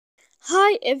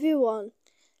Hi everyone!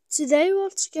 Today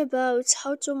we'll talk about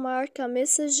how to mark a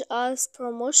message as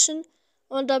promotion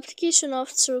on the application of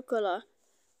Truecaller.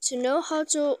 To know how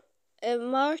to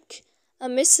mark a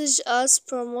message as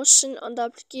promotion on the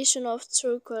application of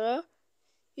Truecaller,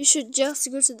 you should just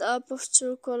go to the app of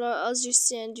Truecaller as you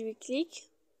see and we click.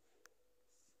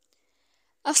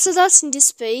 After that, in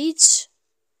this page,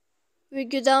 we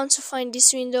go down to find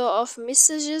this window of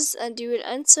messages and you will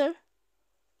enter.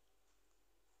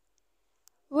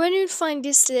 When you find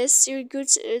this list, you go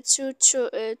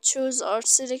to choose or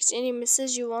select any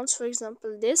message you want, for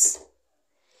example this.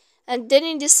 And then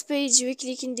in this page, we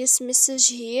click in this message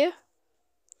here.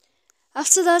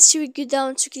 After that, you will go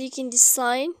down to click in this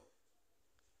sign.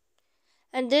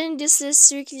 And then in this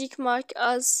list, we click mark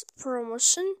as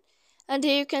promotion. And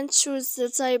here you can choose the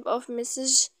type of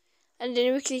message. And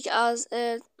then we click as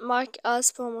mark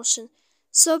as promotion.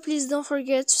 So please don't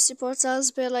forget to support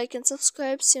us by like and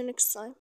subscribe. See you next time.